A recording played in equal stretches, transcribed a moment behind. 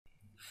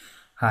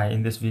Hi,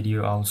 in this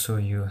video I'll show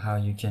you how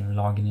you can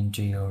log in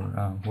into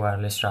your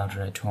wireless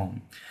router at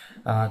home.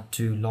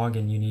 To log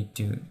in, you need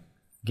to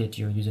get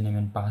your username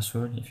and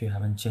password. If you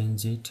haven't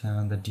changed it,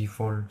 the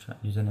default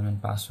username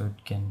and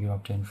password can be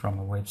obtained from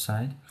a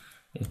website.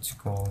 It's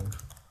called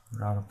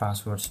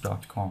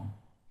routerpasswords.com.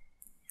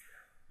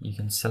 You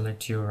can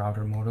select your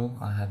router model.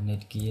 I have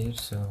Netgear,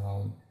 so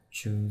I'll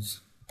choose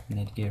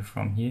Netgear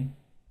from here.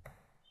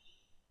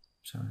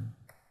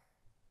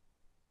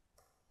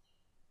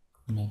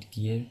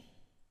 Netgear.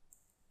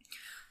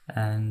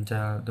 And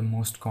the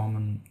most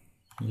common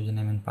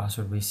username and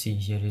password we see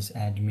here is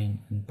admin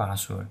and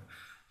password.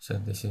 So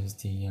this is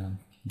the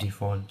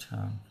default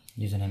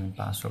username and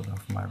password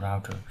of my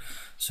router.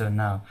 So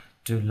now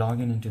to log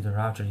in into the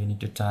router, you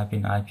need to type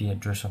in IP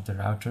address of the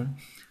router.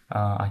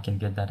 I can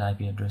get that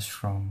IP address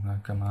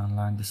from command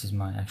line. This is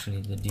my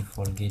actually the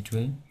default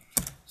gateway.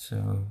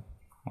 So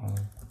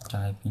I'll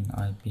type in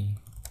IP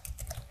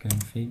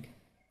config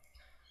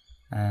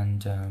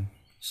and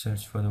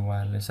search for the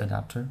wireless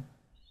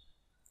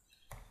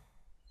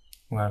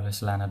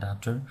LAN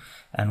adapter,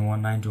 and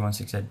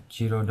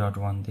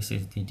 192.168.0.1. this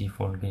is the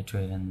default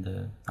gateway and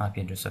the IP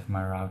address of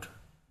my router.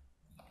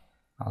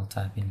 I'll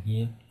type in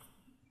here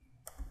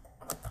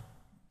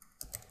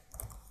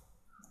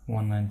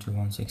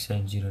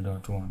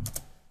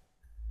 192.168.0.1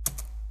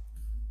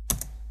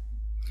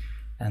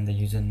 and the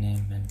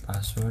username and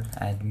password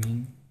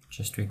admin,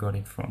 just we got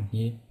it from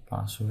here,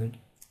 password.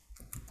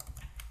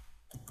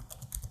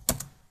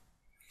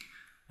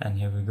 And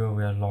here we go,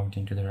 we are logged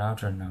into the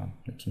router now.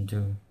 We can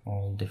do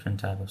all different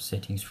type of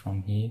settings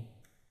from here.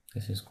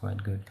 This is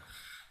quite good.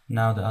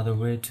 Now the other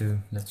way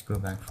to, let's go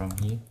back from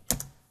here.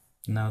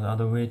 Now the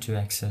other way to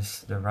access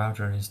the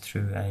router is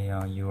through a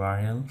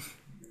URL.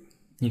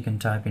 You can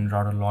type in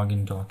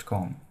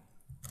routerlogin.com.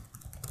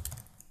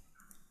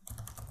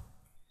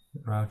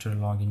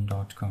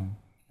 routerlogin.com,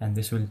 and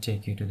this will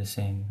take you to the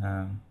same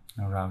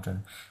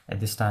router.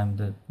 At this time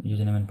the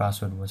username and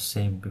password was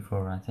saved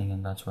before, I think,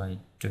 and that's why it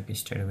took it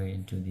straight away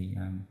into the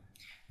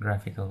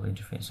graphical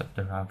interface of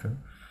the router.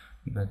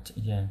 But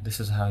yeah, this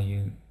is how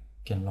you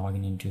can log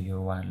in into your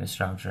wireless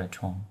router at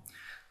home.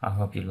 I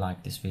hope you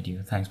liked this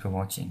video. Thanks for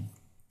watching.